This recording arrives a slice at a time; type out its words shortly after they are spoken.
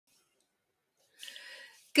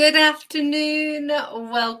Good afternoon.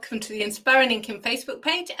 Welcome to the Inspiring Inking Facebook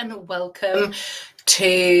page and welcome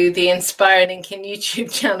to the Inspiring Inking YouTube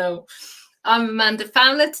channel. I'm Amanda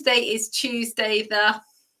Fowler. Today is Tuesday, the,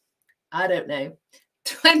 26th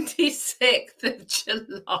of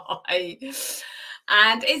July.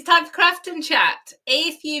 And it's time for Craft and Chat.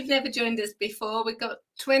 If you've never joined us before, we've got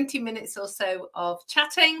 20 minutes or so of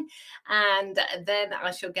chatting, and then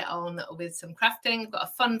I shall get on with some crafting. I've got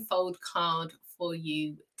a fun fold card for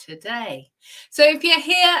you today. So if you're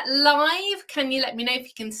here live, can you let me know if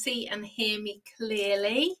you can see and hear me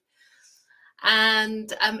clearly?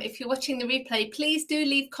 And if you're watching the replay, please do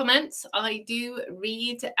leave comments. I do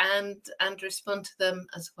read and respond to them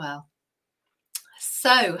as well.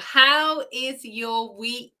 So how is your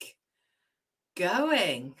week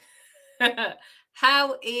going?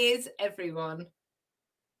 How is everyone?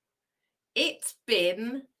 It's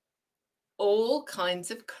been all kinds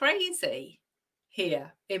of crazy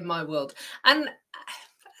here in my world. And I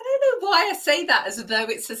don't know why I say that as though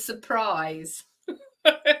it's a surprise.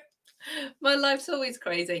 My life's always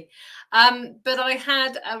crazy. But I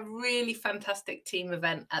had a really fantastic team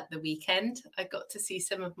event at the weekend. I got to see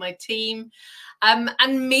some of my team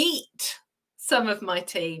and meet some of my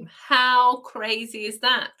team. How crazy is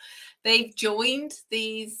that? They've joined,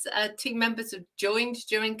 these team members have joined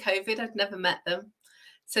during COVID. I'd never met them.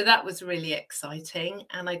 So that was really exciting.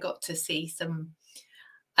 And I got to see some,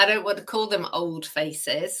 I don't want to call them old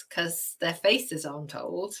faces because their faces aren't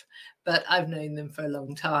old, but I've known them for a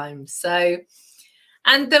long time. So,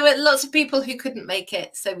 and there were lots of people who couldn't make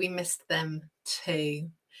it, so we missed them too.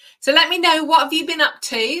 So let me know, what have you been up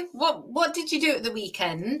to? What did you do at the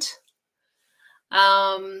weekend?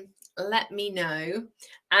 Let me know.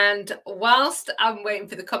 And whilst I'm waiting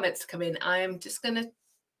for the comments to come in, I am just going to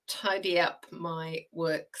tidy up my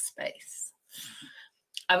workspace.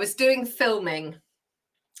 I was doing filming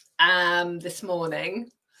this morning,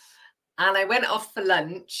 and I went off for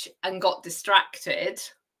lunch and got distracted,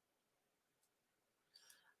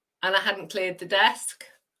 and I hadn't cleared the desk.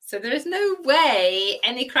 So there is no way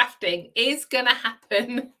any crafting is going to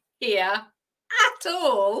happen here at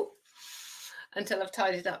all until I've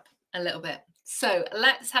tidied up a little bit. So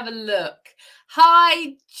let's have a look.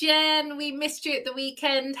 Hi, Jen. We missed you at the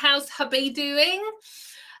weekend. How's hubby doing?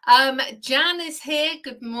 Jan is here.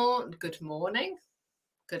 Good morning.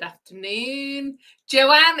 Good afternoon.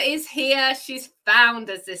 Joanne is here. She's found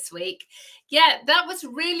us this week. Yeah, that was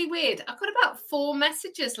really weird. I got about 4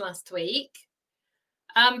 messages last week.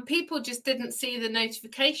 People just didn't see the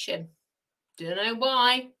notification. Don't know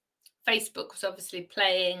why. Facebook was obviously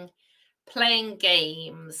playing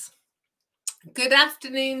games. Good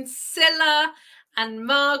afternoon, Scylla and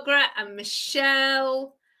Margaret and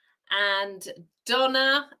Michelle and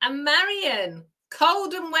Donna and Marion.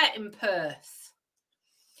 Cold and wet in Perth.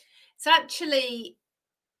 It's actually,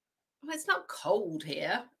 well, it's not cold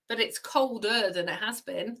here, but it's colder than it has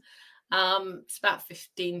been. It's about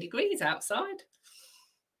 15 degrees outside.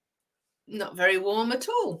 Not very warm at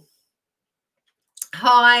all.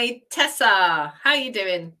 Hi, Tessa. How are you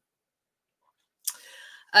doing?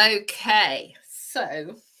 Okay,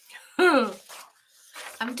 so I'm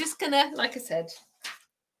just going to, like I said,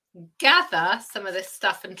 gather some of this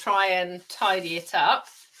stuff and try and tidy it up.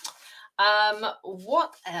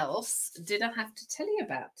 What else did I have to tell you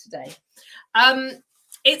about today?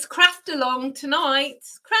 It's Craft Along tonight.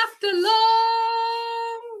 Craft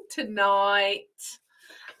Along tonight.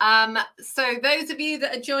 So those of you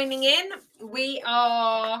that are joining in, we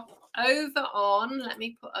are over on, let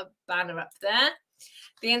me put a banner up there,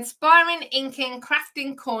 the Inspiring Inking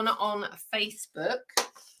Crafting Corner on Facebook.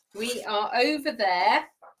 We are over there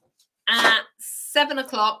at 7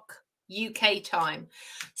 o'clock UK time.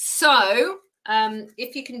 So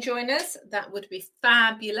if you can join us, that would be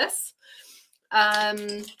fabulous.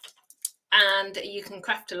 And you can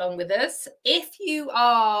craft along with us. If you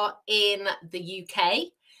are in the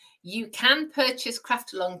UK, you can purchase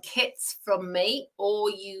craft along kits from me,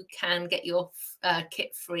 or you can get your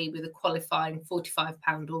kit free with a qualifying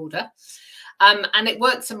 £45 order. And it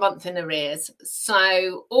works a month in arrears.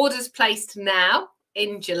 So orders placed now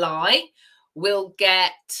in July will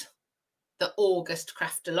get the August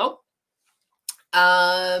craft along.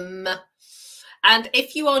 And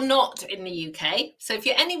if you are not in the UK, so if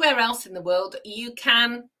you're anywhere else in the world, you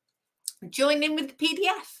can join in with the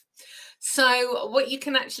PDF. So what you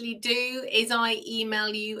can actually do is I email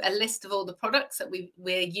you a list of all the products that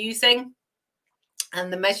we're using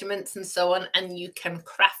and the measurements and so on, and you can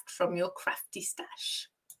craft from your crafty stash.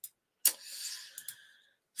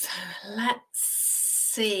 So let's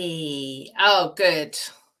see. Oh, good.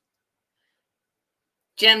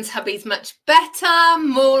 Jen's hubby's much better.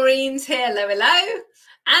 Maureen's here. Hello, hello.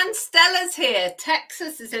 And Stella's here.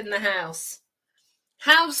 Texas is in the house.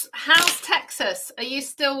 How's Texas? Are you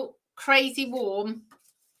still crazy warm?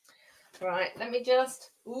 Right, let me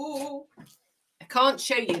just... Ooh. I can't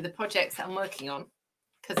show you the projects that I'm working on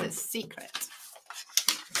because it's a secret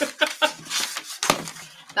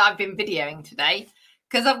that I've been videoing today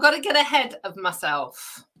because I've got to get ahead of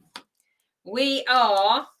myself. We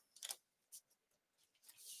are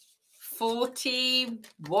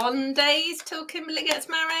 41 days till Kimberly gets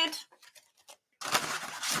married.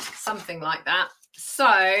 Something like that. So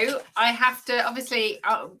I have to, obviously,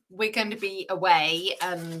 we're going to be away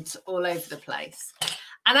and all over the place.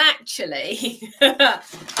 And actually, oh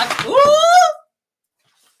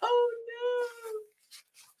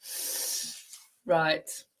no. Right.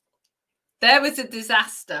 There was a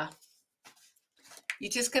disaster.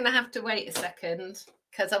 You're just going to have to wait a second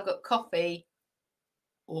because I've got coffee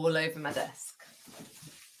all over my desk.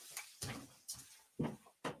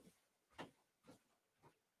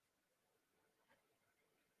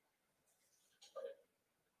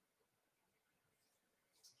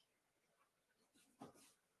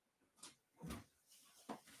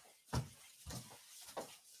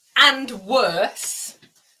 And worse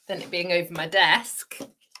than it being over my desk,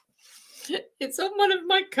 it's on one of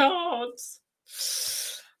my cards.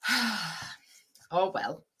 Oh,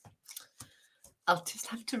 well. I'll just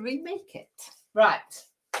have to remake it. Right.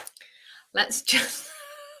 Let's just...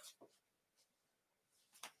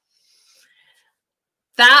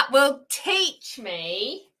 That will teach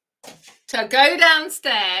me to go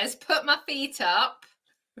downstairs, put my feet up,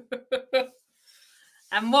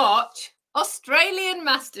 and watch Australian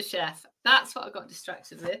MasterChef. That's what I got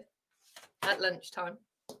distracted with at lunchtime.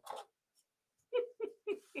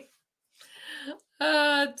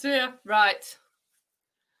 Oh dear. Right.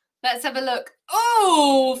 Let's have a look.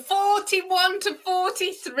 Oh, 41 to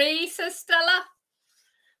 43, says Stella.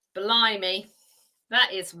 Blimey.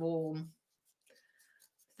 That is warm.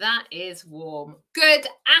 That is warm. Good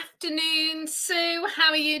afternoon, Sue.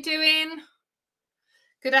 How are you doing?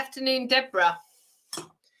 Good afternoon, Deborah.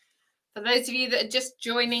 For those of you that are just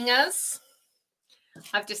joining us,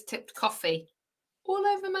 I've just tipped coffee all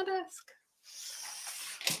over my desk.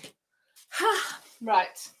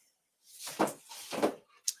 Right.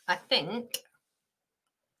 I think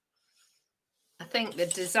the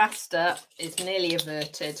disaster is nearly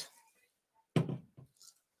averted.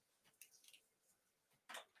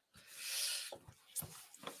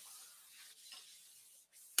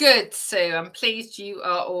 Good, Sue. I'm pleased you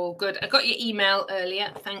are all good. I got your email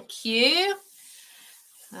earlier. Thank you.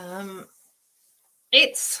 The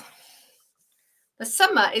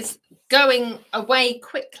summer is going away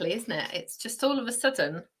quickly, isn't it? It's just all of a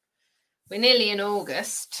sudden, we're nearly in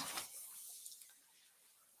August.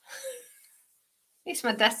 At least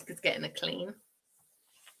my desk is getting a clean.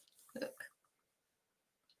 Look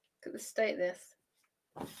at the state of this.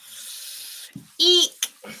 Eek!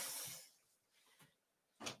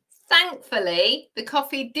 Thankfully, the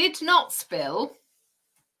coffee did not spill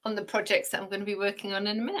on the projects that I'm going to be working on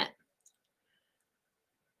in a minute.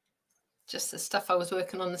 Just the stuff I was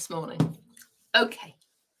working on this morning. Okay,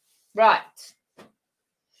 right.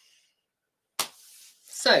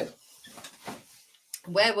 So,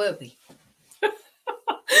 where were we?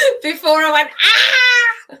 Before I went,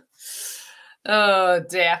 ah! Oh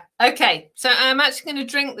dear. Okay, so I'm actually going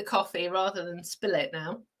to drink the coffee rather than spill it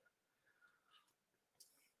now.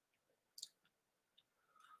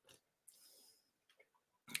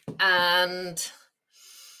 And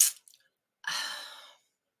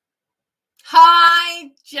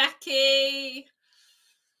hi, Jackie.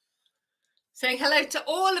 Saying hello to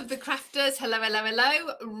all of the crafters. Hello, hello,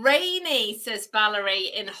 hello. Rainy, says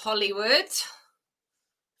Valerie in Hollywood,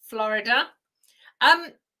 Florida.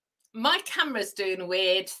 My camera's doing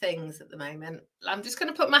weird things at the moment. I'm just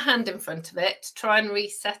going to put my hand in front of it to try and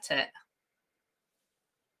reset it.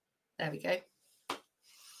 There we go.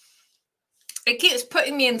 It keeps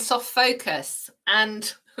putting me in soft focus,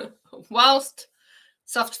 and whilst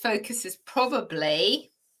soft focus is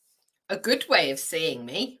probably a good way of seeing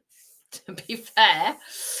me, to be fair,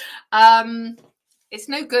 it's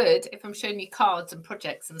no good if I'm showing you cards and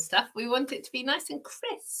projects and stuff. We want it to be nice and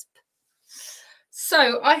crisp.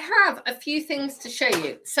 So I have a few things to show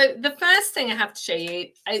you. So the first thing I have to show you,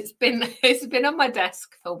 it's been on my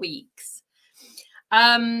desk for weeks.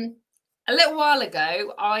 A little while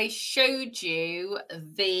ago, I showed you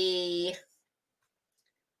the,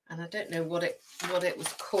 and I don't know what it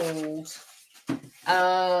was called.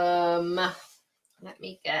 Let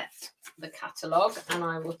me get the catalogue and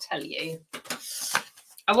I will tell you.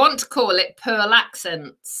 I want to call it Pearl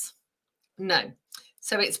Accents. No.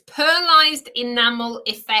 So it's Pearlized Enamel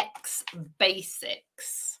Effects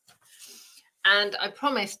Basics. And I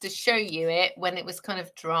promised to show you it when it was kind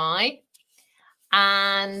of dry.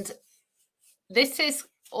 And this is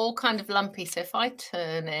all kind of lumpy. So if I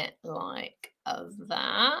turn it like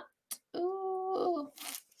that, ooh,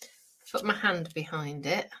 put my hand behind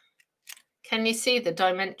it. Can you see the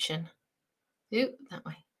dimension? Ooh, that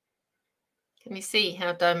way. Can you see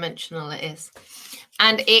how dimensional it is?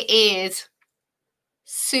 And it is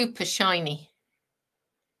super shiny.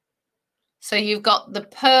 So you've got the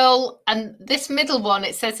pearl, and this middle one,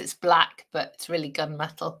 it says it's black, but it's really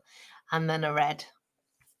gunmetal, and then a red.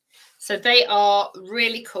 So they are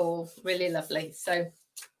really cool, really lovely. So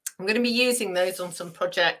I'm going to be using those on some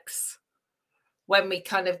projects when we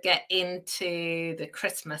kind of get into the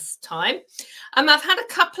Christmas time. I've had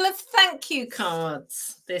a couple of thank you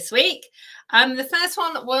cards this week. The first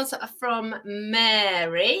one was from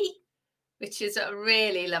Mary, which is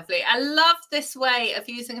really lovely. I love this way of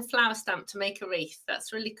using a flower stamp to make a wreath.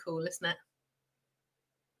 That's really cool, isn't it?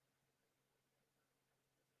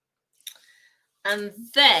 And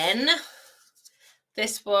then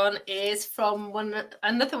this one is from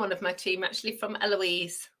another one of my team, actually, from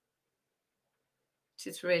Eloise, which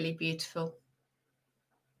is really beautiful.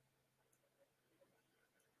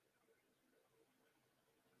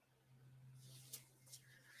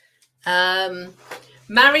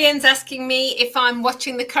 Marianne's asking me if I'm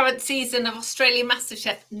watching the current season of Australian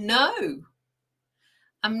MasterChef. No,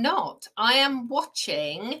 I'm not. I am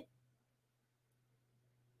watching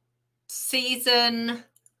season,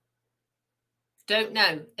 don't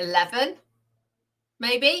know, 11,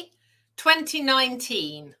 maybe,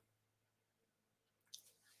 2019.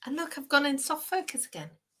 And look, I've gone in soft focus again.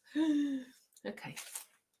 Okay.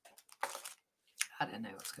 I don't know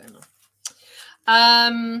what's going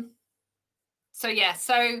on. So yeah,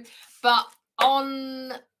 but on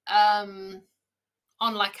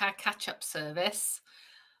like our catch-up service,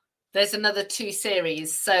 there's another 2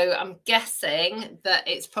 series. So I'm guessing that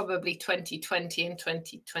it's probably 2020 and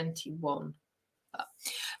 2021.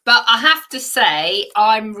 But I have to say,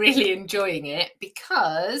 I'm really enjoying it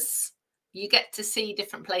because you get to see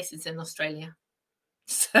different places in Australia.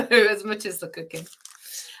 So as much as the cooking.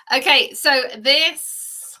 Okay, so this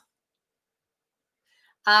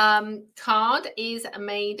card is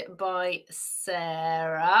made by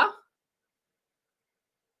Sarah.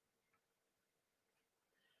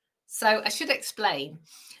 So I should explain.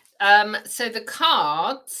 So the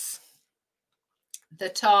cards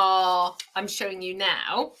that I'm showing you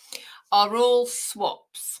now are all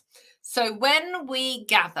swaps. So when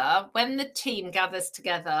the team gathers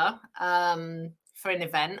together for an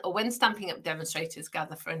event, or when Stampin' Up demonstrators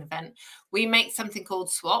gather for an event, we make something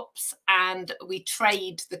called swaps, and we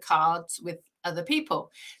trade the cards with other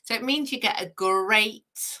people. So it means you get a great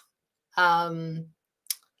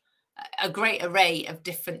array of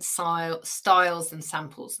different styles and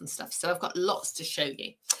samples and stuff. So I've got lots to show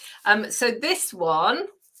you. So this one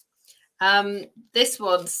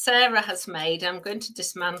Sarah has made. I'm going to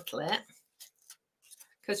dismantle it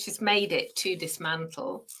because she's made it to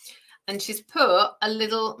dismantle. And she's put a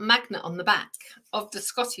little magnet on the back of the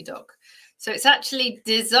Scotty dog. So it's actually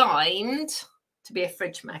designed to be a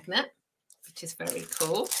fridge magnet, which is very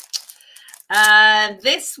cool.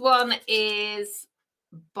 This one is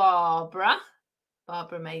Barbara.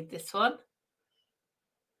 Barbara made this one.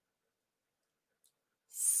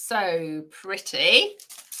 So pretty.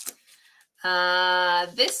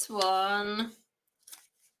 This one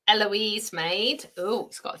Eloise made. Oh,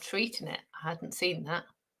 it's got a treat in it. I hadn't seen that.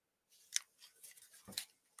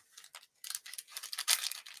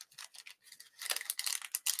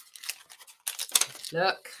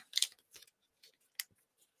 Look.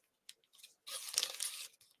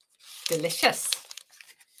 Delicious.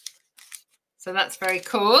 So that's very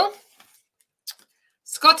cool.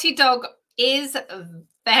 Scotty dog is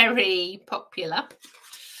very popular.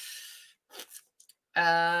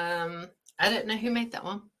 I don't know who made that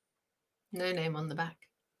one. No name on the back.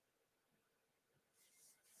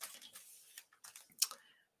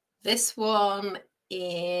 This one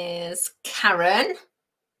is Karen.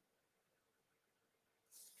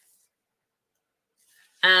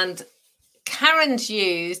 And Karen's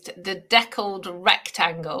used the deckled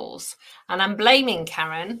rectangles, and I'm blaming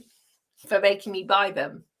Karen for making me buy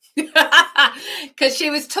them because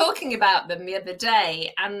she was talking about them the other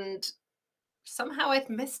day and somehow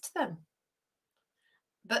I'd missed them.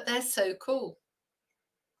 But they're so cool.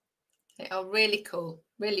 They are really cool,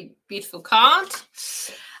 really beautiful card.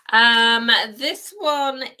 This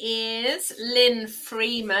one is Lynn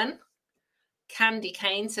Freeman. candy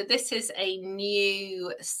cane. So this is a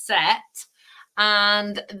new set.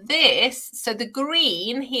 And this, so the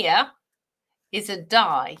green here is a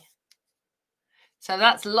die. So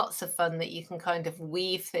that's lots of fun that you can kind of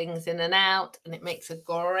weave things in and out, and it makes a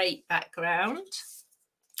great background.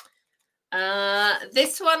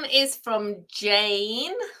 This one is from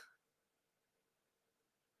Jane.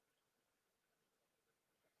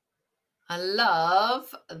 I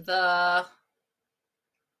love the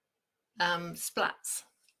splats.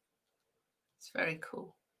 It's very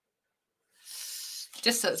cool.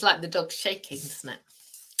 Just so it's like the dog shaking, isn't it?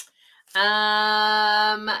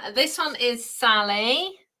 This one is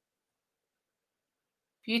Sally.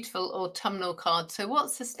 Beautiful autumnal card. So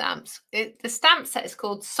what's the stamps? The stamp set is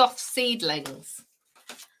called Soft Seedlings,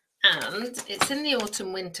 and it's in the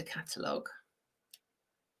autumn winter catalogue.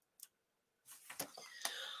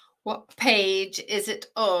 What page is it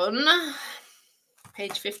on?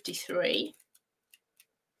 Page 53.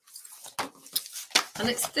 And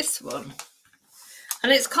it's this one.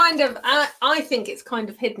 And it's kind of, I think it's kind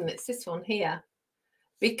of hidden. It's this one here,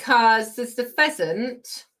 because there's the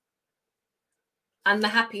pheasant and the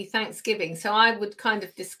Happy Thanksgiving. So I would kind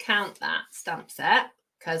of discount that stamp set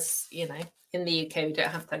because, you know, in the UK we don't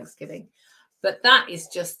have Thanksgiving. But that is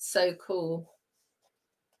just so cool.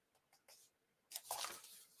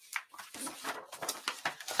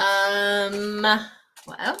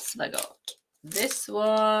 What else have I got? This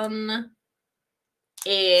one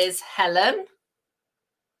is Helen.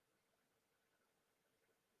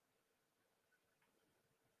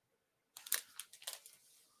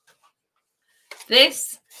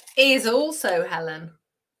 This is also Helen.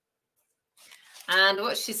 And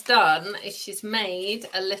what she's done is she's made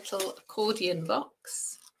a little accordion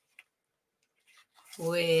box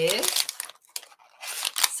with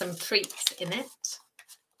some treats in it,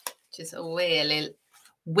 which is a really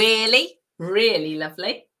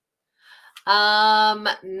lovely.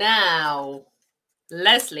 Now,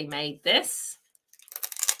 Leslie made this.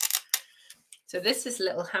 So this is a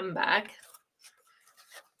little handbag.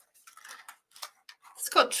 It's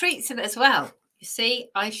got treats in it as well. You see,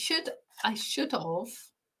 I should have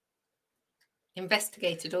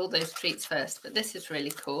investigated all those treats first, but this is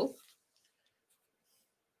really cool.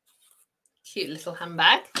 Cute little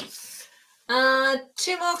handbag.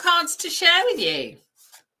 2 more cards to share with you.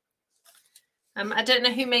 I don't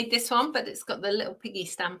know who made this one, but it's got the little piggy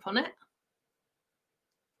stamp on it.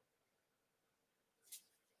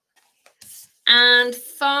 And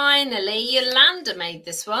finally, Yolanda made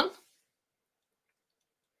this one.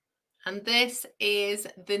 And this is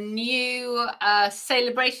the new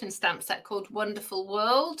celebration stamp set called Wonderful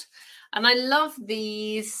World. And I love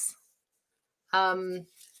these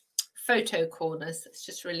photo corners. It's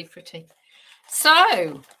just really pretty.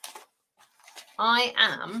 So I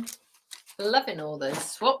am loving all those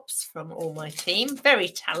swaps from all my team. Very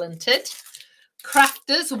talented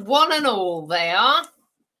crafters, one and all they are.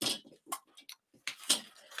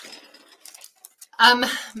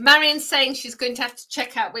 Marion's saying she's going to have to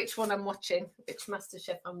check out which one I'm watching, which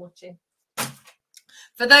MasterChef I'm watching.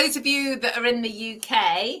 For those of you that are in the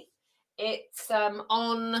UK, it's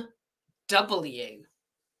on W,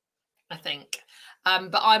 I think.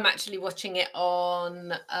 But I'm actually watching it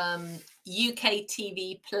on UK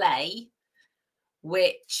TV Play,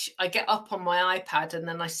 which I get up on my iPad and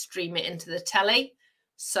then I stream it into the telly.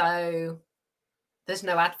 So there's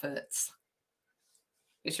no adverts,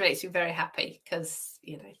 which makes me very happy because,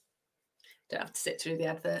 you know, don't have to sit through the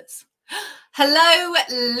adverts. Hello,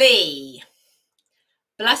 Lee.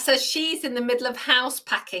 Bless her, she's in the middle of house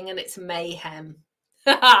packing and it's mayhem.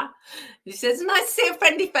 She says, nice to see a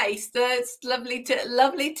friendly face. It's lovely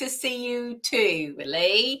to see you too,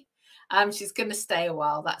 Lee. She's going to stay a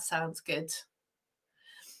while. That sounds good.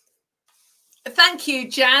 Thank you,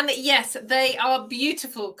 Jan. Yes, they are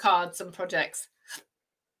beautiful cards and projects.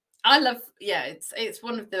 I love, yeah, it's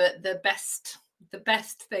one of the best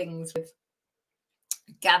things with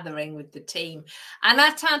gathering with the team. And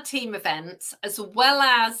at our team events, as well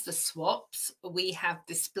as the swaps, we have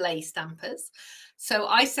display stampers. So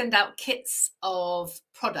I send out kits of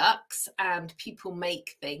products and people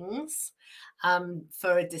make things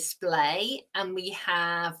for a display. And we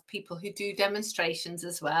have people who do demonstrations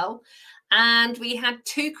as well. And we had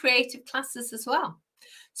 2 creative classes as well.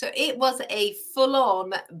 So it was a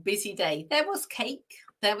full-on busy day. There was cake,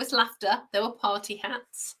 there was laughter, there were party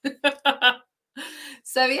hats.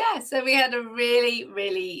 So yeah, so we had a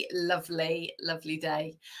really lovely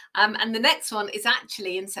day. And the next one is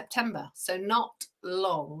actually in September, so not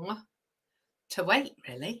long to wait,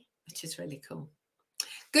 really, which is really cool.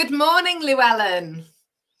 Good morning, Llewellyn.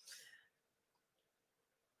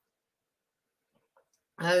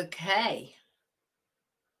 Okay.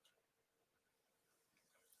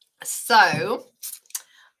 So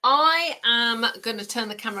I am going to turn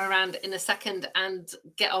the camera around in a second and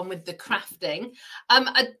get on with the crafting.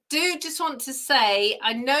 I do just want to say,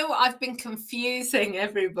 I know I've been confusing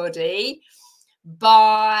everybody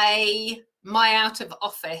by my out of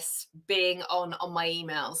office being on my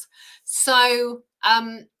emails. So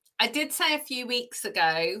I did say a few weeks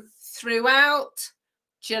ago, throughout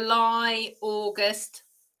July, August,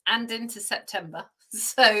 and into September,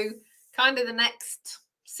 so kind of the next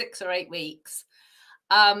 6 or 8 weeks,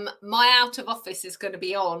 my out of office is going to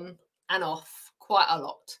be on and off quite a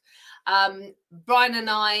lot. Brian and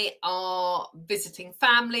I are visiting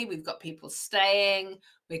family. We've got people staying.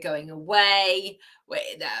 We're going away.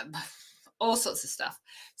 All sorts of stuff.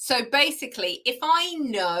 So basically, if I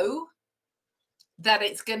know that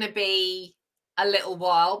it's going to be a little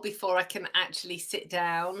while before I can actually sit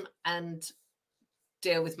down and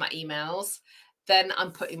deal with my emails, then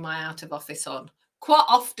I'm putting my out of office on. Quite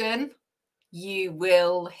often, you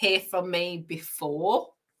will hear from me before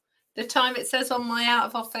the time it says on my out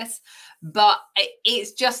of office, but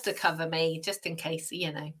it's just to cover me, just in case,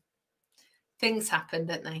 you know, things happen,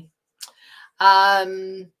 don't they?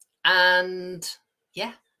 And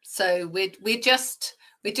yeah, so we're just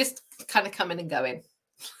kind of coming and going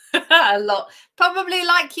a lot, probably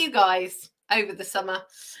like you guys over the summer.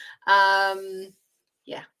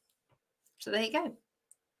 Yeah, so there you go.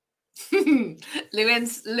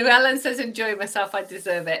 Llewellyn says, enjoy myself, I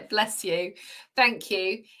deserve it. Bless you. Thank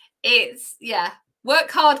you. It's, yeah, work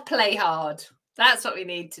hard, play hard. That's what we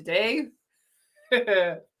need to do.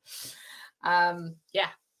 Yeah,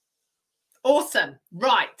 awesome.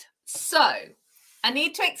 Right, so I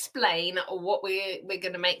need to explain what we're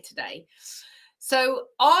going to make today. So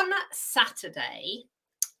on Saturday,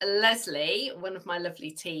 Leslie, one of my lovely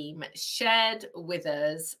team, shared with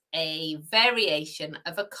us a variation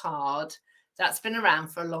of a card that's been around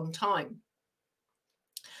for a long time.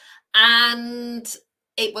 And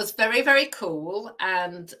it was very, very cool.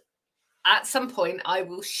 And at some point, I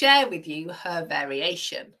will share with you her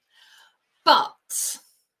variation. But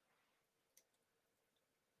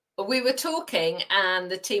we were talking and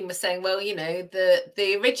the team was saying, well, you know,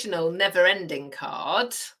 the original Never Ending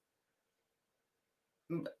card,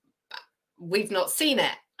 we've not seen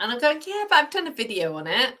it. And I'm going, yeah, but I've done a video on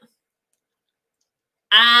it.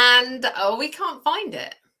 And, oh, we can't find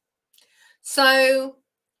it. So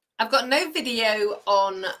I've got no video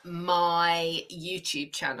on my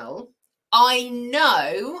YouTube channel. I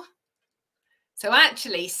know. So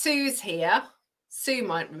actually, Sue's here. Sue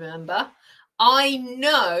might remember. I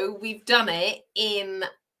know we've done it in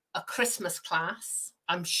a Christmas class.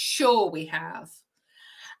 I'm sure we have.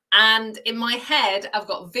 And in my head, I've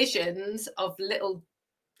got visions of little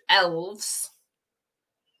elves.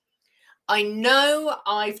 I know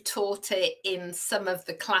I've taught it in some of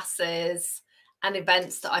the classes and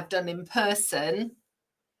events that I've done in person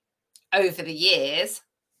over the years,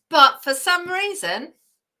 but for some reason,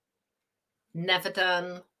 never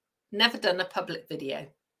done a public video.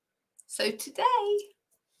 So today,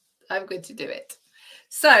 I'm going to do it.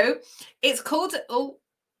 So it's called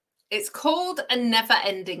a Never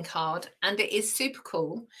Ending card, and it is super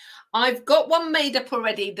cool. I've got one made up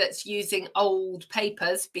already that's using old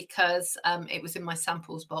papers because it was in my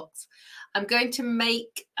samples box. I'm going to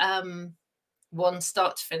make one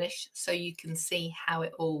start to finish so you can see how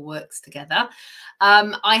it all works together.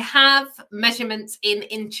 I have measurements in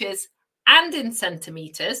inches and in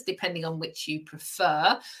centimeters, depending on which you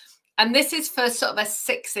prefer. And this is for sort of a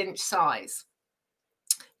 6-inch size.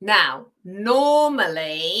 Now,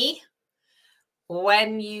 normally,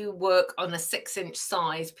 when you work on a 6-inch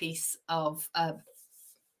size piece of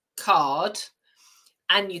card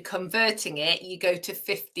and you're converting it, you go to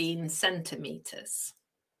 15 centimeters.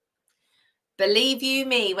 Believe you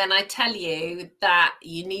me when I tell you that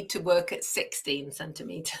you need to work at 16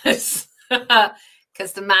 centimeters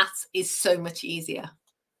because the maths is so much easier.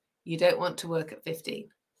 You don't want to work at 15.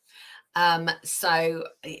 So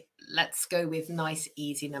let's go with nice,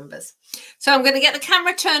 easy numbers. So I'm going to get the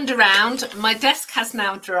camera turned around. My desk has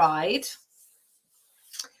now dried.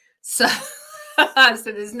 So,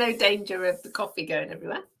 so there's no danger of the coffee going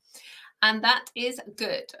everywhere. And that is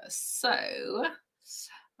good. So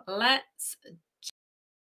let's...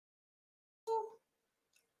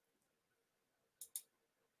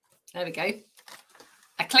 There we go.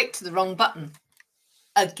 I clicked the wrong button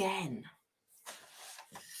again.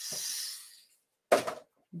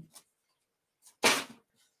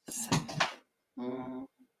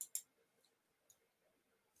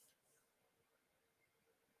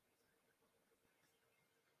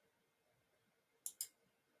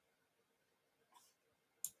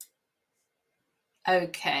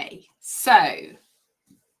 Okay, so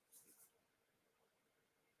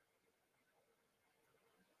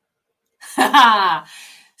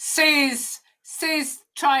Sue's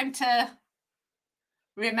trying to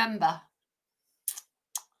remember.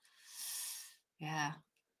 Yeah,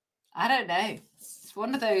 I don't know. It's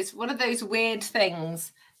one of those weird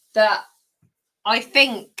things that I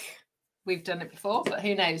think we've done it before, but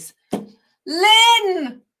who knows?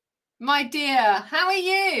 Lynn, my dear, how are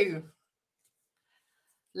you?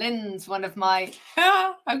 Lynn's one of my,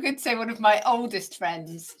 I could say one of my oldest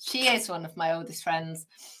friends. She is one of my oldest friends.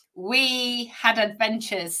 We had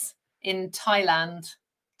adventures in Thailand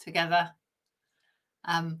together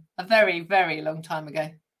a very, very long time ago.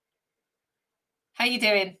 How you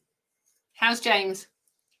doing? How's James?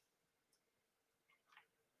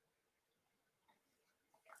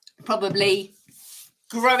 Probably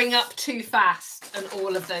growing up too fast and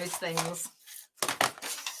all of those things.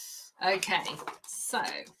 Okay, so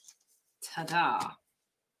ta-da.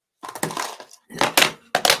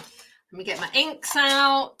 Let me get my inks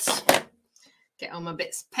out, get all my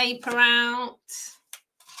bits of paper out.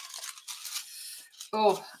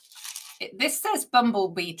 Oh, this says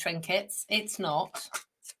bumblebee trinkets. It's not.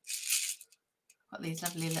 Got these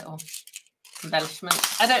lovely little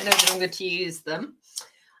embellishments. I don't know if I'm going to use them.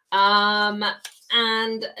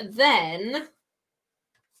 And then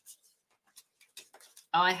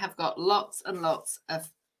I have got lots and lots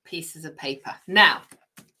of pieces of paper. Now,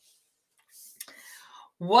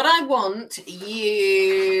 what I want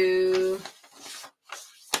you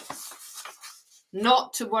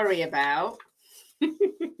not to worry about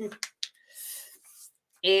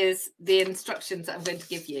is the instructions that I'm going to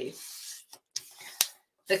give you.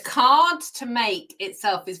 The card to make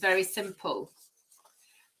itself is very simple,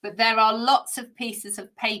 but there are lots of pieces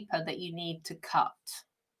of paper that you need to cut.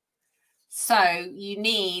 So you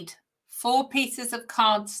need 4 pieces of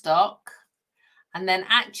cardstock and then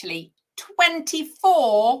actually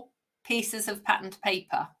 24 pieces of patterned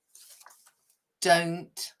paper.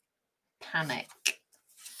 Don't panic.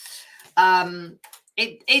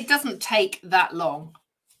 It doesn't take that long,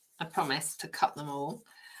 I promise, to cut them all.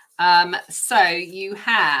 So you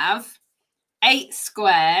have 8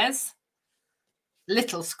 squares,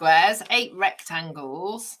 little squares, 8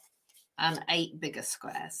 rectangles, and 8 bigger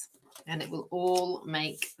squares. And it will all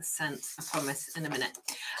make sense, I promise, in a minute.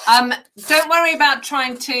 Don't worry about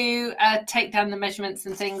trying to take down the measurements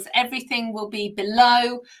and things. Everything will be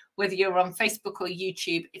below, whether you're on Facebook or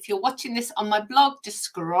YouTube. If you're watching this on my blog, just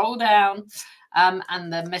scroll down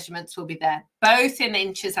and the measurements will be there, both in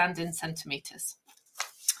inches and in centimeters.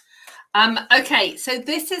 Okay, so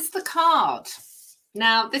this is the card.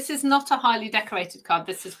 Now, this is not a highly decorated card.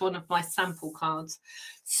 This is one of my sample cards.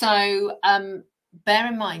 So bear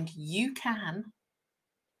in mind, you can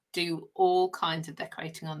do all kinds of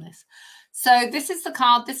decorating on this. So this is the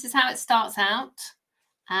card. This is how it starts out.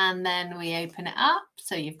 And then we open it up.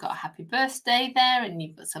 So you've got a happy birthday there and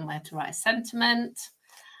you've got somewhere to write a sentiment.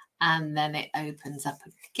 And then it opens up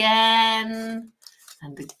again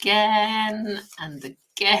and again and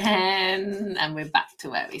again. And we're back to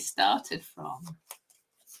where we started from.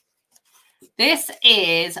 This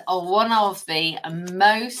is one of the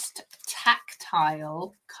most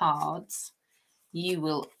tactile cards you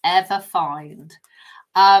will ever find.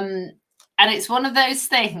 And it's one of those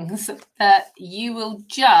things that you will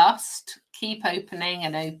just keep opening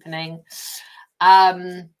and opening.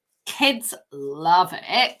 Kids love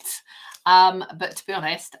it. But to be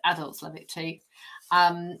honest, adults love it too.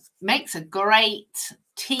 Makes a great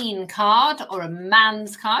teen card or a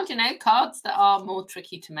man's card, you know, cards that are more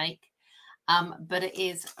tricky to make. But it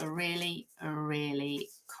is really, really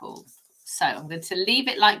cool. So I'm going to leave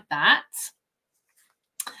it like that.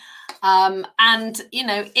 And, you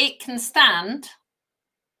know, it can stand.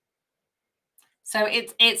 So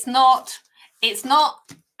it's not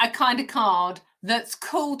a kind of card that's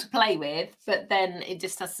cool to play with, but then it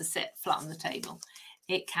just has to sit flat on the table.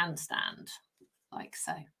 It can stand like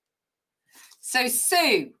so. So,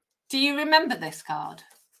 Sue, do you remember this card?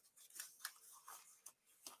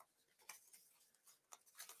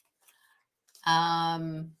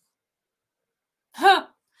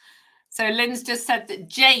 So Lynn's just said that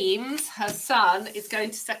James, her son, is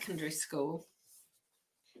going to secondary school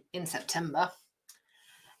in September.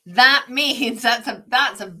 That means that's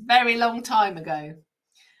a very long time ago.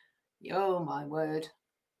 Oh my word.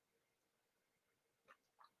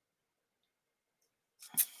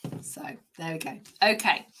 So there we go.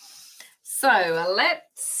 Okay, so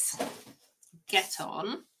let's get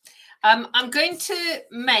on. I'm going to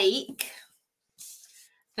make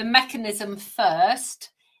the mechanism first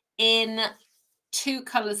in 2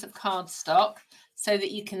 colours of cardstock. so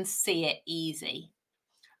that you can see it easy.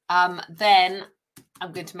 Then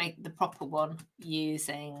I'm going to make the proper one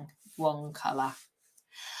using one colour.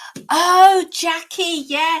 Oh, Jackie,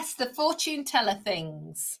 yes, the fortune teller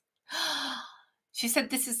things. She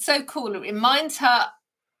said this is so cool. It reminds her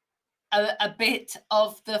a bit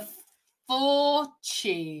of the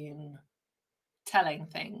fortune telling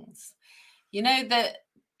things. You know that.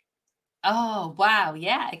 Oh, wow.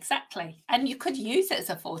 Yeah, exactly. And you could use it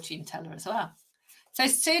as a fortune teller as well. So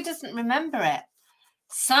Sue doesn't remember it.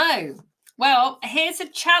 So, well, here's a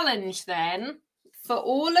challenge then for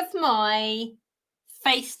all of my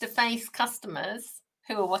face-to-face customers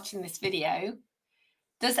who are watching this video.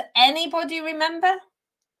 Does anybody remember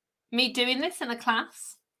me doing this in a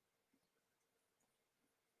class?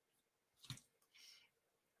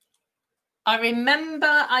 I remember,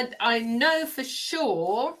 I know for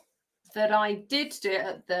sure that I did do it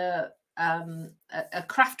at the a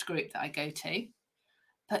craft group that I go to,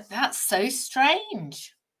 but that's so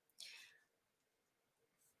strange.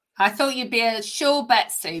 I thought you'd be a sure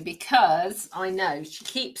bet, Sue, because I know she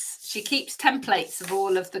keeps templates of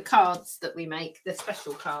all of the cards that we make, the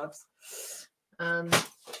special cards.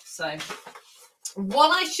 So what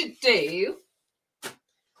I should do,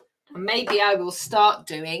 maybe I will start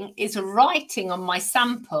doing, is writing on my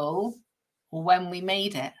sample when we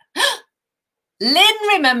made it. Lynn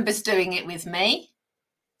remembers doing it with me.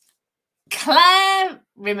 Claire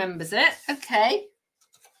remembers it. Okay.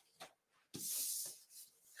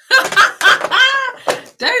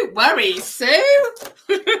 Don't worry, Sue.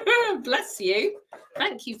 Bless you.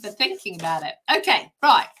 Thank you for thinking about it. Okay,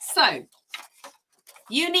 right. So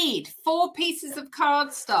you need 4 pieces of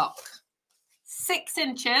cardstock, 6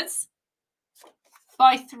 inches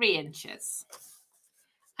by 3 inches.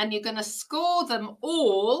 And you're going to score them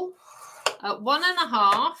all at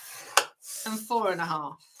 1.5 and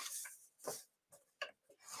 4.5.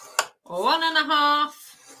 1.5,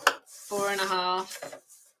 4.5,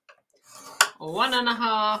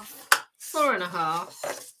 1.5, 4.5,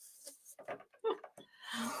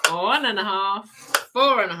 1.5,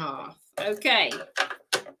 4.5. Okay.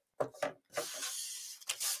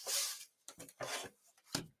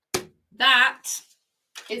 That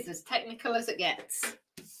is as technical as it gets.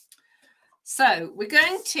 So we're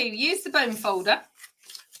going to use the bone folder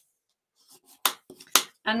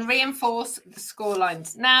and reinforce the score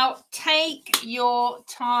lines. Now, take your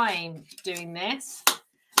time doing this.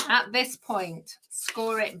 At this point,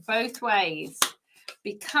 score it both ways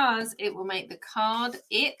because it will make the card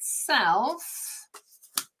itself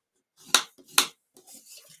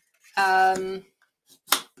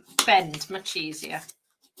bend much easier.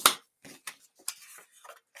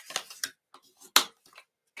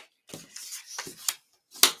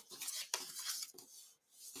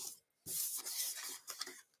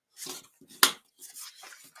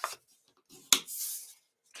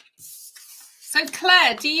 So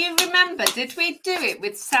Claire, do you remember, did we do it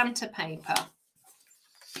with Santa paper?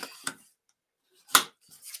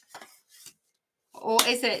 Or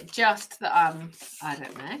is it just the, I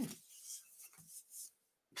don't know.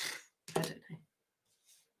 I don't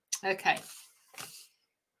know. Okay.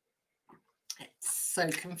 It's so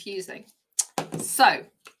confusing. So,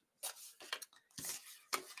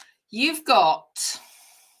 you've got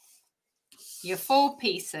your 4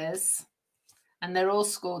 pieces and they're all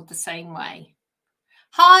scored the same way.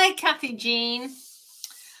 Hi, Kathy Jean.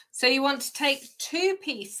 So you want to take 2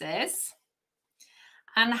 pieces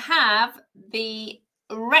and have the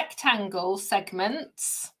rectangle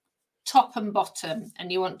segments top and bottom,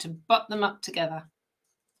 and you want to butt them up together.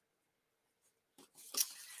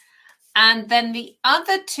 And then the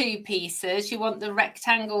other 2 pieces, you want the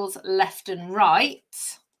rectangles left and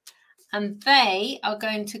right, and they are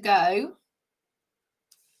going to go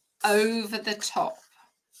over the top.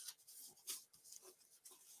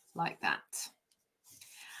 Like that.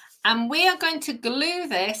 And we are going to glue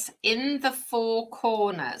this in the 4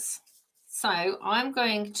 corners. So I'm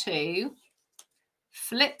going to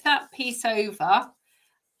flip that piece over,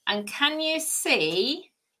 and can you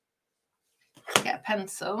see, get a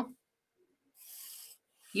pencil,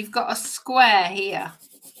 you've got a square here.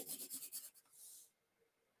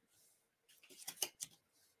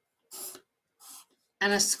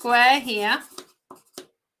 And a square here.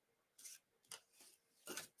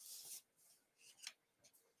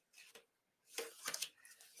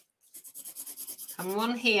 And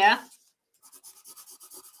one here,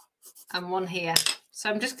 and one here.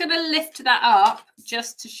 So I'm just going to lift that up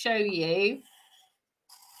just to show you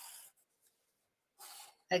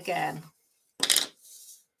again.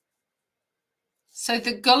 So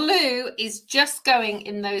the glue is just going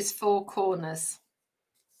in those 4 corners.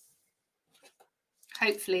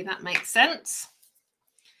 Hopefully that makes sense.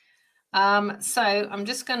 So I'm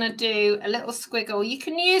just going to do a little squiggle. You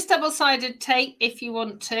can use double-sided tape if you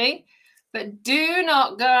want to, but do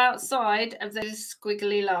not go outside of those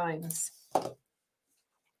squiggly lines.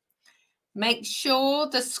 Make sure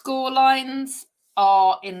the score lines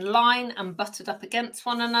are in line and buttered up against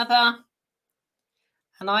one another.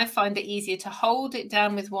 And I find it easier to hold it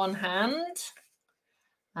down with one hand.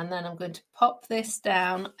 And then I'm going to pop this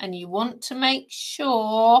down, and you want to make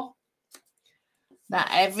sure that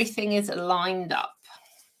everything is lined up.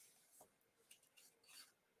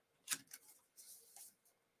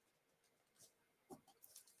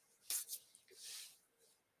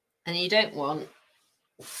 And you don't want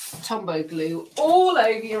Tombow glue all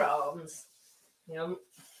over your arms. Yum.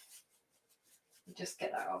 Just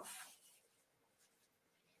get that off.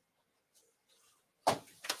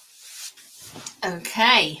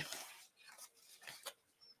 Okay.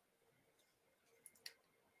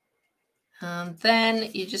 And then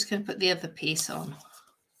you're just going to put the other piece on.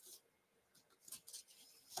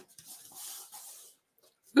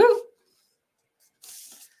 Woo!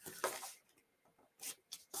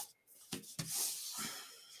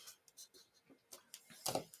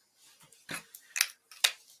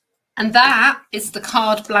 And that is the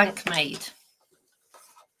card blank made.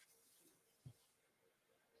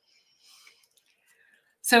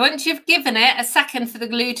 So once you've given it a second for the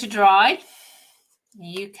glue to dry,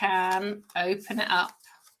 you can open it up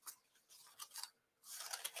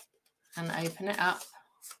and open it up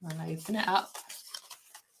and open it up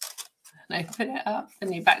and open it up,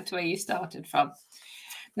 and you're back to where you started from.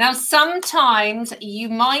 Now, sometimes you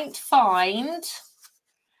might find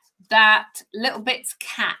that little bits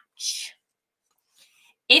catch.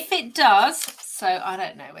 If it does, so I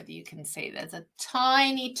don't know whether you can see, there's a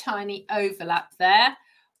tiny, tiny overlap there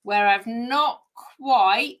where I've not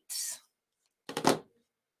quite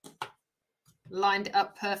lined it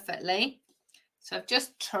up perfectly. So I've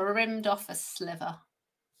just trimmed off a sliver.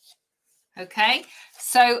 Okay,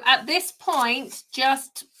 so at this point,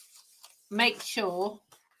 just make sure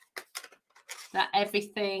that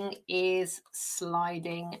everything is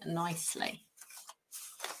sliding nicely.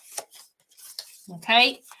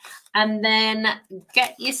 Okay, and then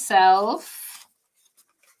get yourself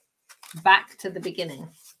back to the beginning.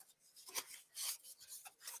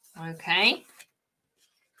 Okay,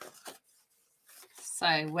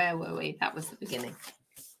 so where were we? That was the beginning.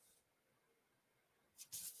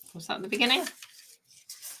 Was that the beginning?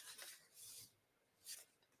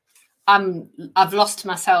 I've lost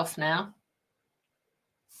myself now.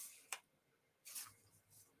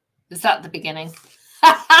 Is that the beginning?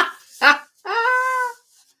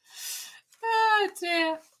 Oh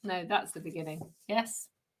dear. No, that's the beginning. Yes.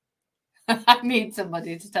 I need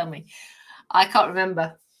somebody to tell me. I can't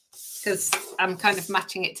remember because I'm kind of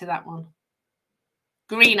matching it to that one.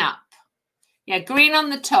 Green up. Yeah, green on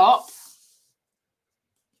the top.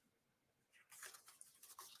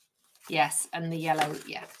 Yes, and the yellow,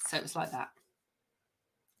 yeah. So it was like that.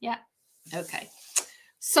 Yeah, okay.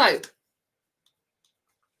 So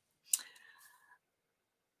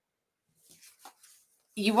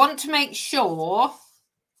you want to make sure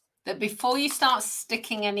that before you start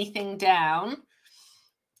sticking anything down,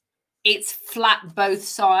 it's flat both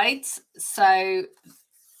sides. So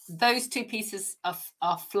those two pieces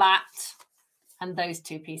are flat and those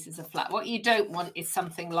two pieces are flat. What you don't want is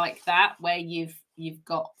something like that where you've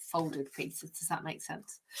got folded pieces. Does that make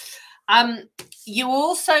sense? You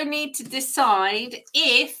also need to decide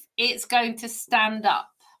if it's going to stand up.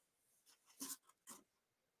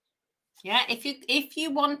 Yeah, if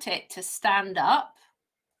you want it to stand up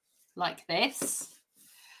like this,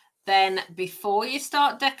 then before you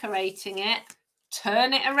start decorating it,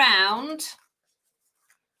 turn it around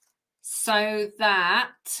so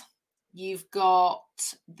that you've got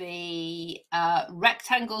the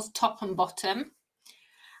rectangles top and bottom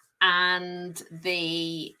and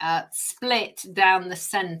the split down the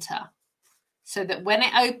center, so that when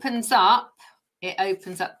it opens up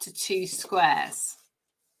to two squares.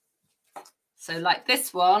 So like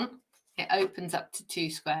this one, it opens up to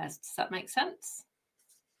two squares. Does that make sense?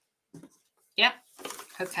 Yeah.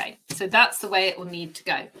 Okay. So that's the way it will need to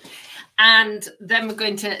go. And then we're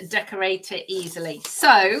going to decorate it easily.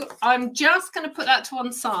 So I'm just going to put that to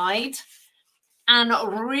one side and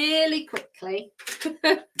really quickly,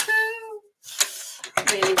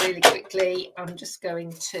 really quickly, I'm just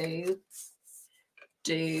going to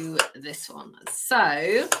do this one.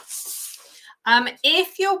 So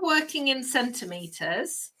if you're working in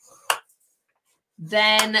centimeters,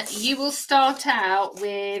 then you will start out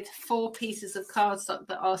with 4 pieces of cardstock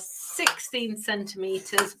that are 16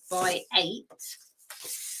 centimeters by 8.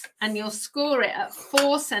 and you'll score it at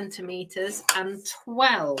 4 centimeters and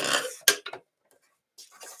 12.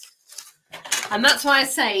 And that's why I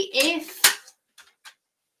say if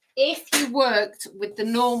you worked with the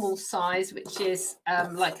normal size, which is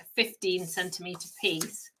like a 15 centimeter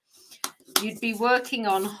piece, you'd be working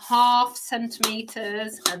on 0.5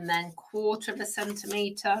 centimeters and then 1/4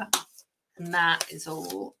 centimeter. And that is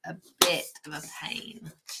all a bit of a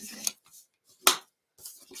pain to do.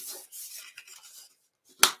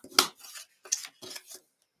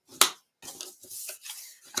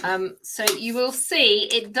 So you will see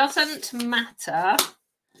it doesn't matter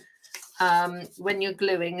when you're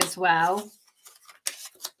gluing as well.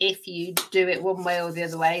 If you do it one way or the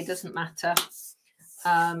other way, it doesn't matter.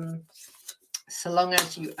 So long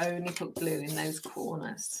as you only put glue in those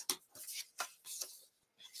corners.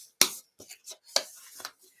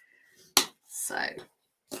 So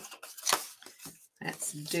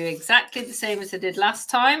let's do exactly the same as I did last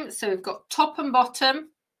time. So we've got top and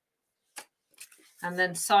bottom, and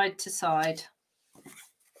then side to side.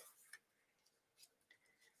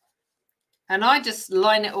 And I just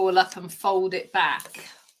line it all up and fold it back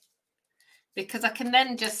because I can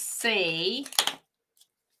then just see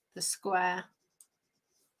the square.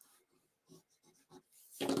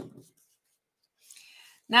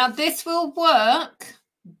 Now this will work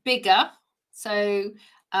bigger. So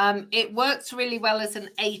it works really well as an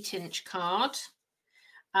 8-inch card.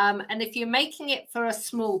 And if you're making it for a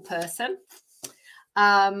small person,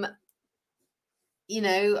 you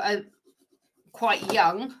know, quite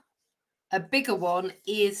young, a bigger one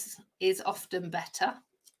is often better.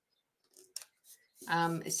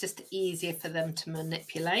 It's just easier for them to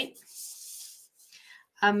manipulate.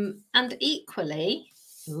 And equally,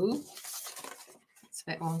 ooh, it's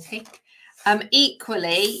a bit wonky.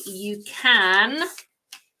 Equally, you can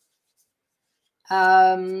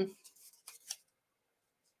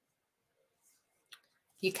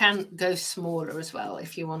go smaller as well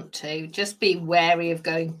if you want to. Just be wary of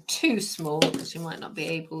going too small because you might not be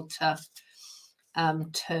able to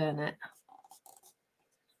turn it.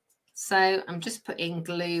 So I'm just putting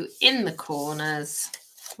glue in the corners.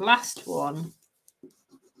 Last one.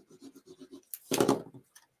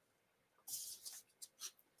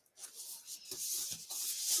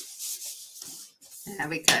 There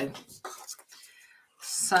we go.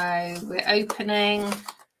 So we're opening,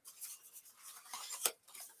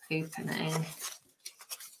 opening,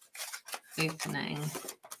 opening,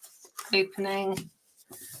 opening.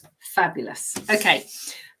 Fabulous. Okay,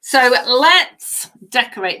 so let's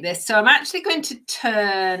decorate this. So I'm actually going to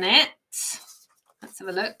turn it. Let's have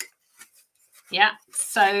a look. Yeah,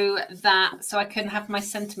 so I can have my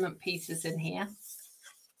sentiment pieces in here.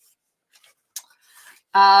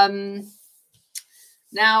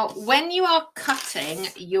 Now, when you are cutting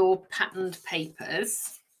your patterned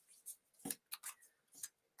papers,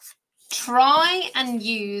 try and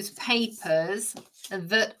use papers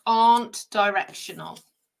that aren't directional,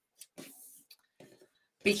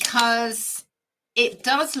 because it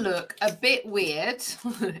does look a bit weird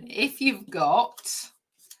if you've got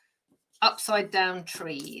upside down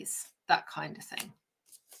trees, that kind of thing.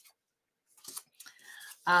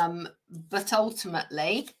 But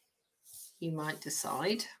ultimately, you might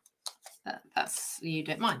decide that you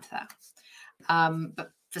don't mind that.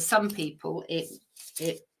 But for some people, it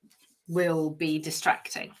will be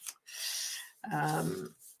distracting.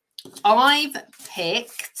 I've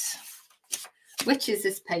picked, which is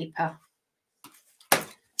this paper?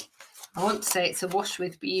 I want to say it's a Wash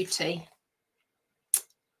with Beauty.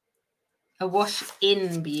 A Wash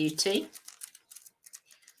in Beauty.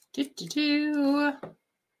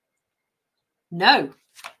 No,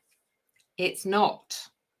 it's not.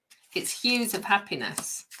 It's Hues of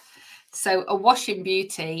Happiness. So a Wash in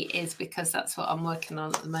Beauty is because that's what I'm working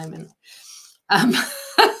on at the moment.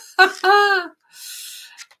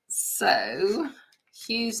 So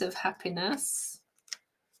Hues of Happiness.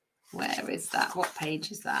 Where is that? What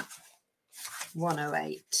page is that?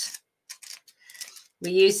 108.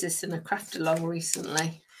 We used this in a craft along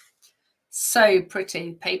recently. So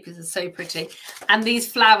pretty. Papers are so pretty. And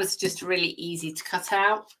these flowers are just really easy to cut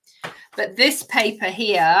out. But this paper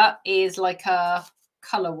here is like a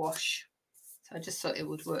colour wash. So I just thought it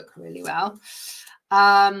would work really well.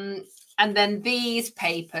 And then these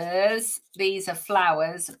papers, these are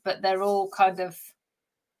flowers, but they're all kind of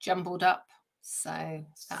jumbled up. So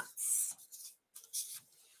that's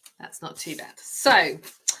not too bad. So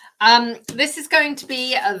this is going to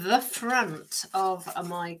be the front of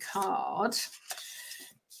my card.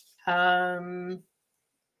 And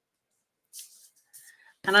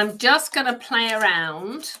I'm just going to play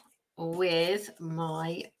around with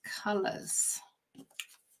my colours.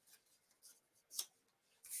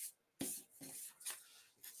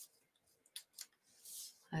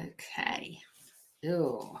 Okay.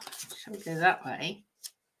 Oh, shall we go that way?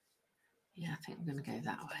 Yeah, I think I'm going to go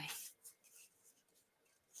that way.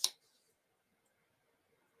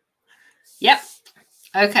 Yep.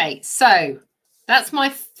 Okay, so that's my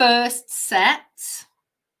first set.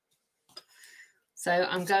 So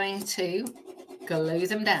I'm going to glue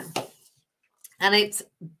them down. And it's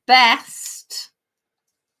best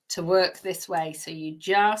to work this way. So you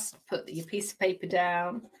just put your piece of paper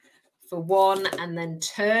down for one and then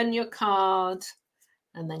turn your card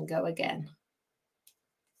and then go again.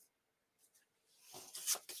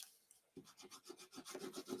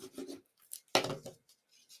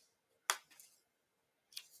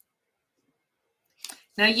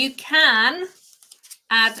 Now you can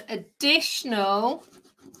add additional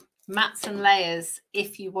mats and layers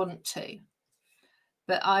if you want to,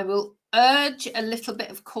 but I will urge a little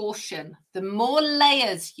bit of caution. The more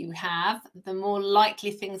layers you have, the more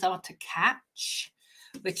likely things are to catch,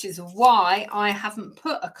 which is why I haven't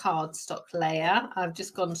put a cardstock layer. I've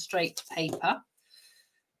just gone straight to paper.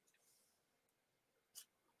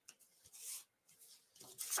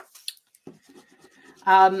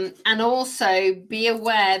 And also be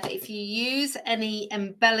aware that if you use any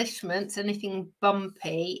embellishments, anything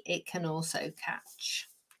bumpy, it can also catch.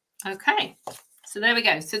 Okay, so there we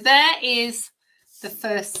go. So there is the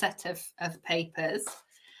first set of papers.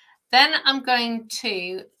 Then I'm going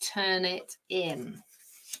to turn it in.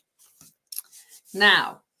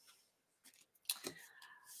 Now,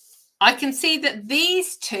 I can see that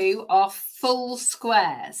these two are full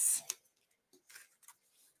squares.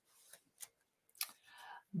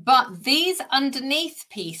 But these underneath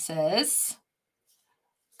pieces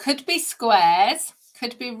could be squares,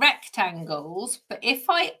 could be rectangles, but if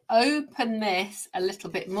I open this a little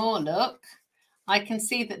bit more, look, I can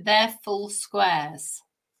see that they're full squares.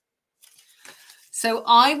 So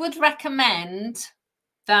I would recommend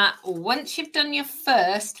that once you've done your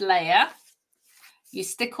first layer, you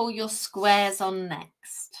stick all your squares on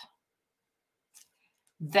next.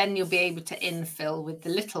 Then you'll be able to infill with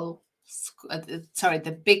the little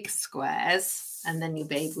the big squares, and then you'll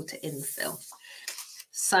be able to infill.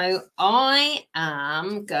 So I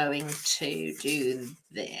am going to do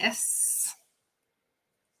this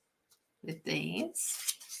with these.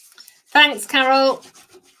 Thanks, Carol.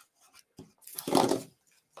 So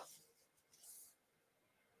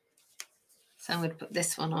I'm going to put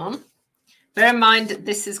this one on. Bear in mind that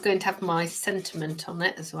this is going to have my sentiment on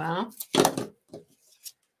it as well.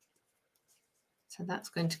 So that's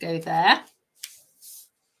going to go there.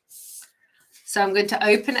 So I'm going to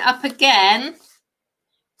open it up again.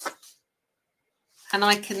 And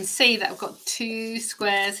I can see that I've got two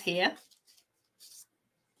squares here.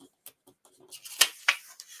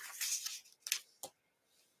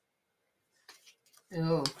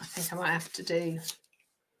 Oh, I think I might have to do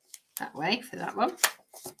that way for that one.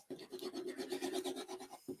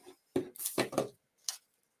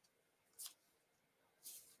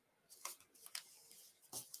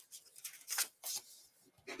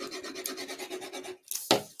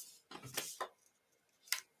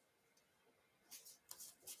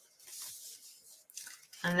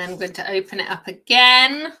 And then I'm going to open it up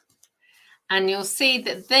again, and you'll see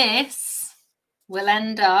that this will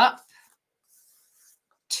end up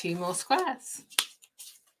two more squares.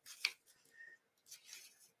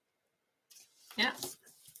 Yeah.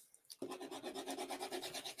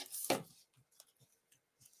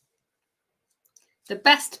 The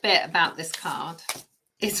best bit about this card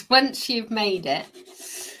is once you've made it,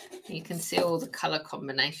 you can see all the colour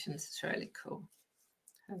combinations. It's really cool.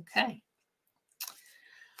 Okay.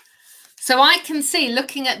 So I can see,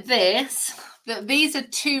 looking at this, that these are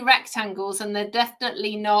two rectangles and they're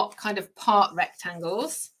definitely not kind of part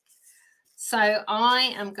rectangles. So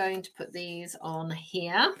I am going to put these on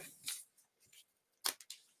here.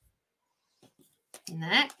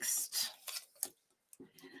 Next.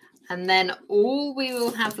 And then all we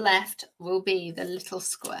will have left will be the little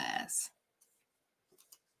squares.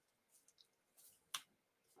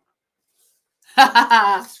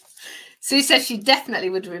 Sue says she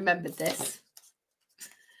definitely would have remembered this.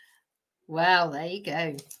 Well, there you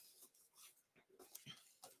go.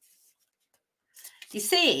 You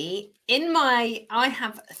see, I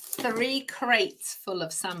have 3 crates full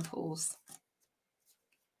of samples.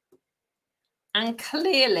 And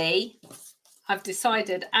clearly, I've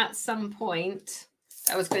decided at some point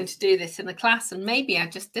I was going to do this in a class, and maybe I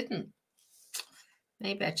just didn't.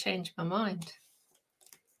 Maybe I changed my mind.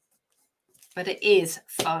 But it is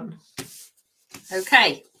fun.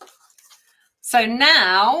 Okay. So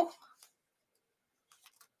now,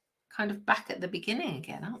 kind of back at the beginning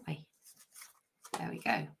again, aren't we? There we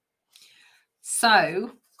go.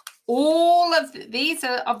 So all of these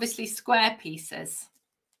are obviously square pieces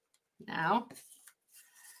now.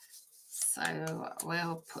 So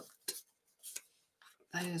we'll put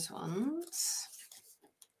those ones,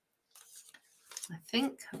 I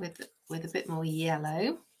think, with a bit more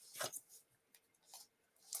yellow.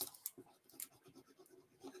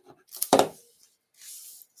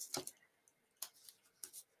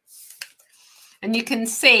 And you can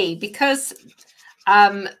see, because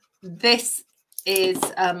this is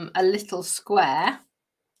a little square,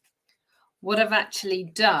 what I've actually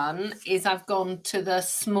done is I've gone to the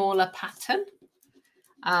smaller pattern.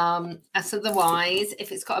 As otherwise,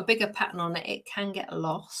 if it's got a bigger pattern on it, it can get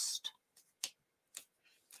lost.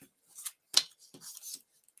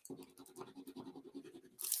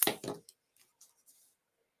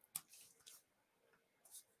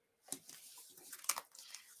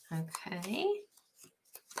 Okay.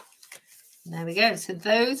 There we go. So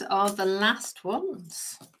those are the last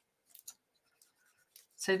ones.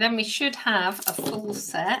 So then we should have a full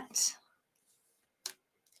set.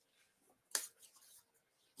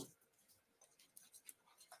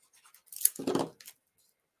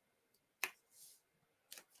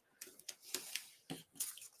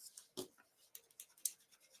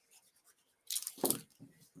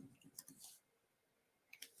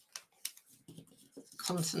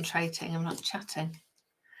 Concentrating, I'm not chatting.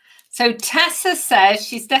 So Tessa says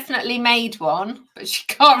she's definitely made one, but she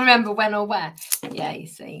can't remember when or where. Yeah, you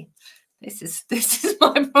see, this is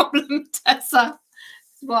my problem, Tessa.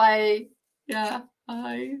 Why? Yeah,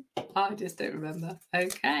 I just don't remember.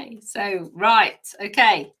 Okay, so right,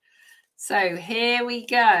 okay, so here we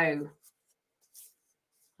go.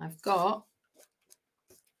 I've got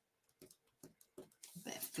a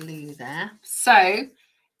bit of glue there. So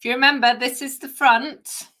if you remember, this is the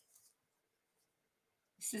front.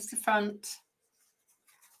 This is the front.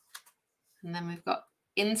 And then we've got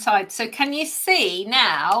inside. So can you see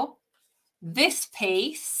now this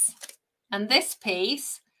piece and this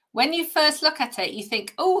piece? When you first look at it, you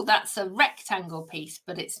think, oh, that's a rectangle piece,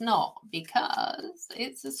 but it's not, because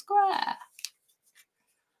it's a square.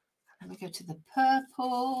 And we go to the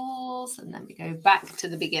purples, and then we go back to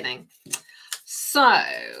the beginning. So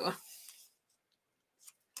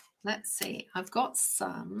let's see. I've got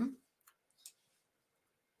some.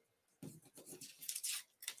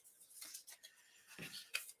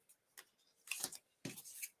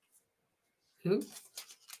 Ooh.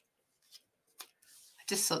 I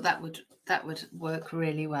just thought that would work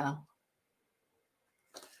really well.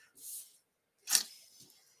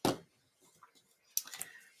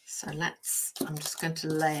 So I'm just going to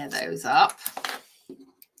layer those up.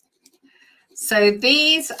 So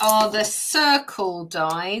these are the circle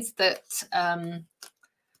dies that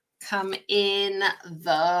come in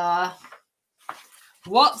the,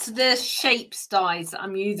 what's the shapes dies that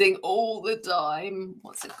I'm using all the time?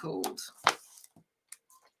 What's it called?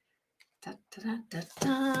 Da, da, da, da,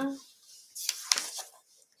 da.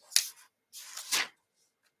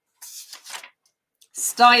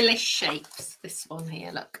 Stylish Shapes, this one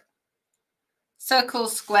here, look.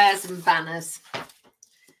 Circles, squares and banners.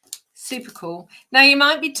 Super cool. Now you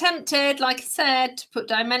might be tempted, like I said, to put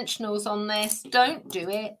dimensionals on this. Don't do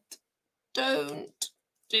it. Don't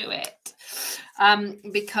do it.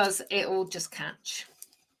 Because it will just catch.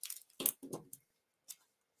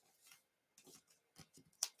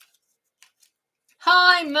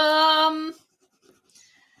 Hi, Mum.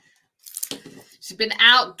 She's been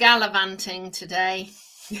out gallivanting today.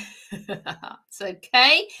 It's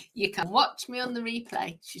okay. You can watch me on the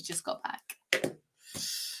replay. She's just got back.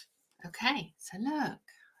 Okay, so look,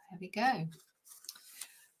 there we go.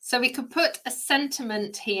 So we could put a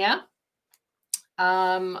sentiment here.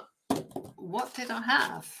 What did I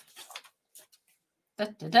have? Da,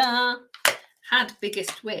 da, da. Had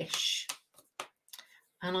biggest wish.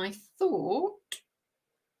 And I thought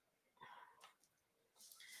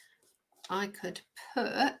I could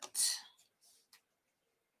put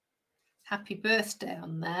happy birthday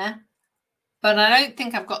on there, but I don't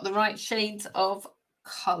think I've got the right shades of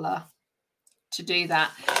colour to do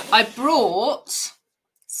that. I brought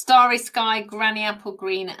Starry Sky, Granny Apple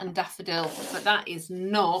Green and Daffodil, but that is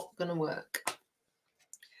not going to work.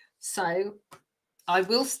 So I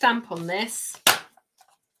will stamp on this,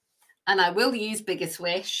 and I will use Biggest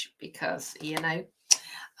Wish because, you know,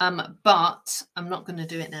 but I'm not going to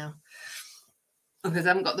do it now because I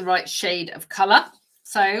haven't got the right shade of colour.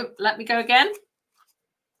 So let me go again.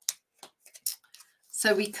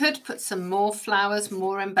 So we could put some more flowers,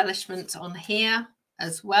 more embellishments on here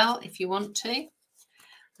as well, if you want to.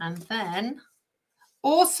 And then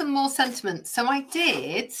awesome more sentiments. So I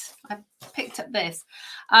picked up this.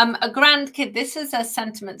 A Grand Kid. This is a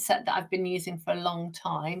sentiment set that I've been using for a long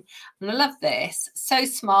time. And I love this. So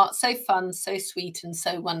smart, so fun, so sweet, and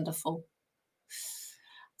so wonderful.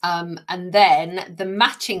 And then the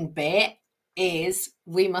matching bit is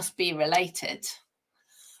we must be related.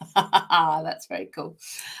 That's very cool.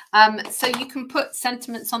 So you can put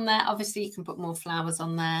sentiments on there. Obviously, you can put more flowers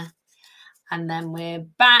on there. And then we're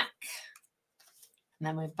back. And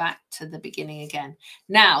then we're back to the beginning again.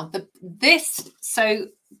 Now, so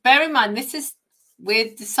bear in mind,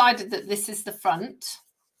 we've decided that this is the front.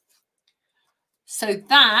 So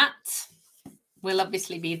that will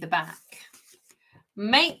obviously be the back.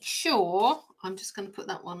 Make sure, I'm just going to put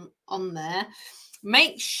that one on there.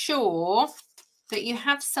 Make sure that you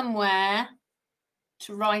have somewhere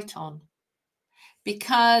to write on.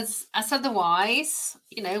 Because as otherwise,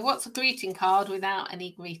 you know, what's a greeting card without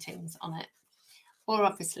any greetings on it? Or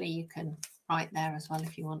obviously you can write there as well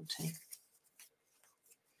if you want to.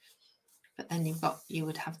 But then you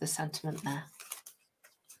would have the sentiment there.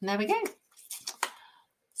 And there we go.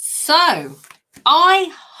 So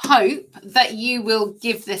I hope that you will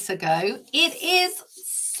give this a go. It is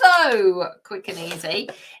so quick and easy.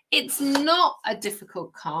 It's not a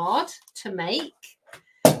difficult card to make.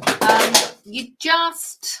 You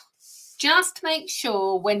just make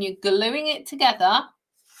sure when you're gluing it together,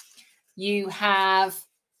 you have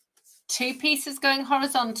 2 pieces going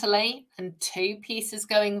horizontally and 2 pieces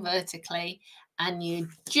going vertically, and you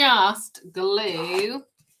just glue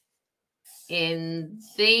in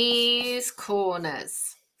these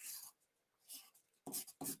corners.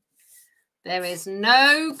 There is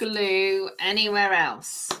no glue anywhere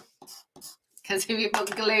else, because if you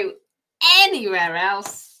put glue anywhere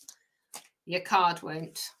else, your card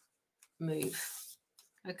won't move.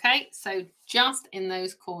 Okay, so just in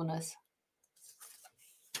those corners.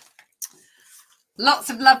 Lots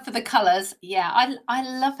of love for the colours. Yeah, I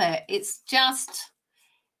love it. It's just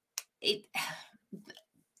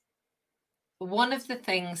one of the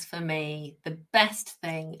things for me, the best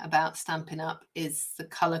thing about Stampin' Up is the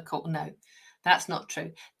colour. No, that's not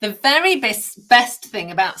true. The very best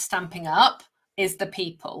thing about Stampin' Up is the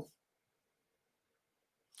people.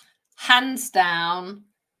 Hands down,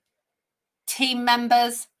 team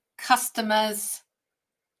members, customers,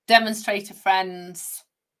 demonstrator friends,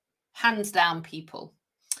 hands down people.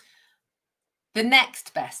 The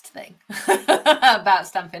next best thing about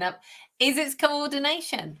Stampin' Up is its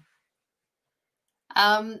coordination.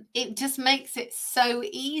 It just makes it so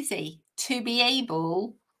easy to be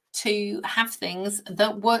able to have things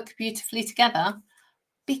that work beautifully together,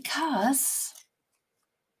 because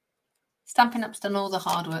Stampin' Up's done all the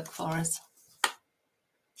hard work for us.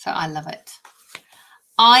 So I love it.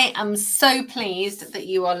 I am so pleased that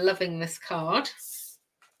you are loving this card.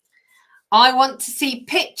 I want to see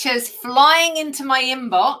pictures flying into my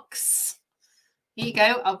inbox. Here you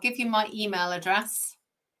go. I'll give you my email address.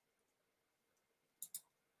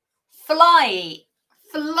 Fly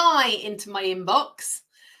into my inbox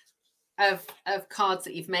of cards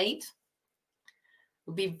that you've made. It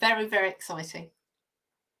will be very, very exciting.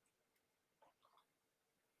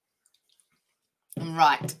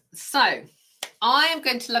 Right. So I am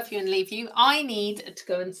going to love you and leave you. I need to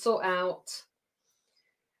go and sort out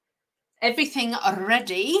everything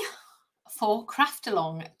ready for Craft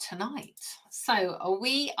Along tonight. So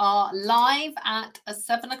we are live at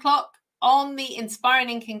 7 o'clock on the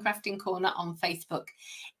Inspiring Inking Crafting Corner on Facebook.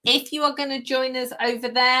 If you are going to join us over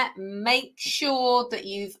there, make sure that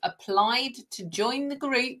you've applied to join the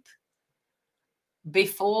group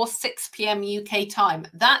before 6 p.m. UK time.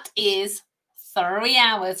 That is 3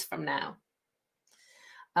 hours from now.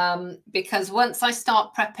 Because once I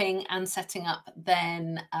start prepping and setting up,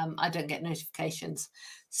 then I don't get notifications.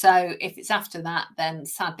 So if it's after that, then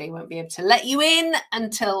sadly I won't be able to let you in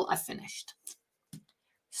until I've finished.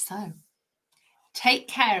 So take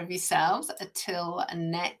care of yourselves until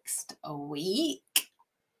next week.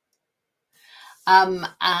 And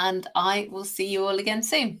I will see you all again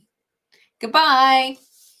soon. Goodbye.